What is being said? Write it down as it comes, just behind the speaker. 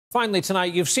Finally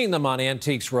tonight, you've seen them on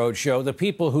Antiques Roadshow, the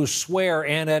people who swear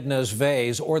Aunt Edna's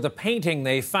vase or the painting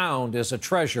they found is a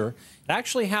treasure. It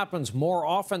actually happens more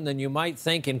often than you might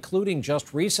think, including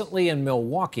just recently in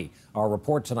Milwaukee. Our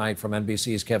report tonight from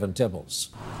NBC's Kevin Tibbles.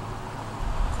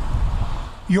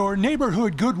 Your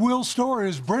neighborhood Goodwill store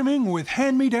is brimming with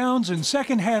hand-me-downs and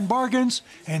second-hand bargains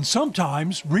and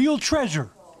sometimes real treasure.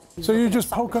 So you're just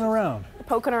poking around?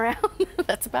 Poking around.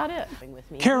 That's about it.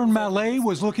 Karen Mallet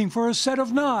was looking for a set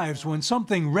of knives when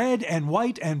something red and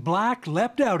white and black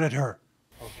leapt out at her.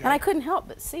 And I couldn't help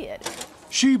but see it.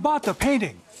 She bought the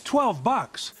painting,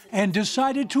 $12, and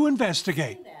decided to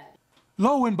investigate.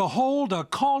 Lo and behold, a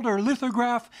Calder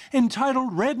lithograph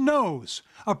entitled Red Nose.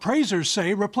 Appraisers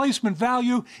say replacement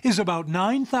value is about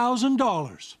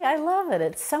 $9,000. I love it.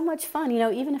 It's so much fun. You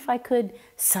know, even if I could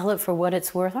sell it for what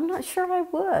it's worth, I'm not sure I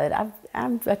would.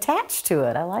 I'm attached to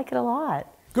it. I like it a lot.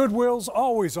 Goodwill's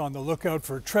always on the lookout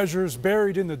for treasures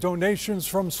buried in the donations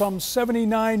from some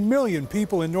 79 million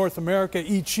people in North America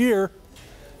each year.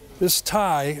 This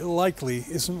tie likely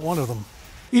isn't one of them.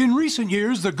 In recent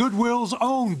years, the Goodwill's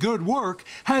own good work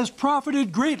has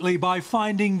profited greatly by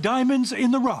finding diamonds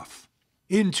in the rough.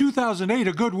 In 2008,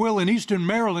 a Goodwill in eastern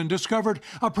Maryland discovered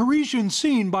a Parisian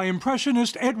scene by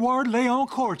Impressionist Edouard Léon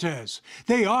Cortez.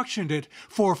 They auctioned it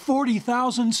for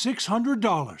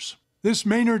 $40,600. This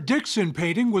Maynard Dixon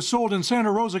painting was sold in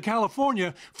Santa Rosa,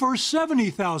 California for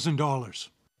 $70,000.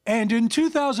 And in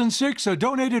 2006, a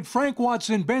donated Frank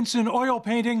Watson Benson oil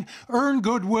painting earned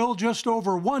Goodwill just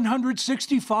over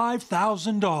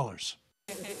 $165,000.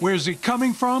 Where's it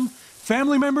coming from?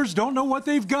 Family members don't know what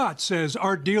they've got, says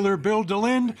art dealer Bill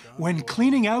DeLinde when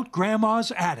cleaning out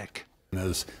Grandma's attic.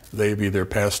 As they've either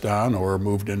passed on or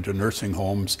moved into nursing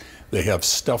homes, they have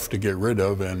stuff to get rid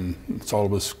of, and it's all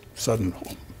of a sudden,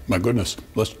 oh, my goodness,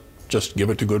 let's just give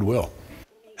it to Goodwill.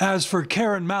 As for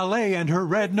Karen Mallet and her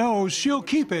red nose, she'll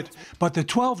keep it, but the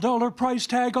 $12 price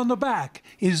tag on the back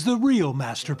is the real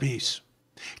masterpiece.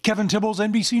 Kevin Tibbles,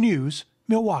 NBC News,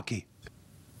 Milwaukee.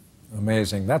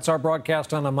 Amazing. That's our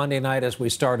broadcast on a Monday night as we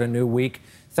start a new week.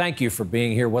 Thank you for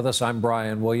being here with us. I'm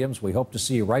Brian Williams. We hope to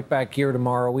see you right back here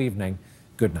tomorrow evening.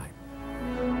 Good night.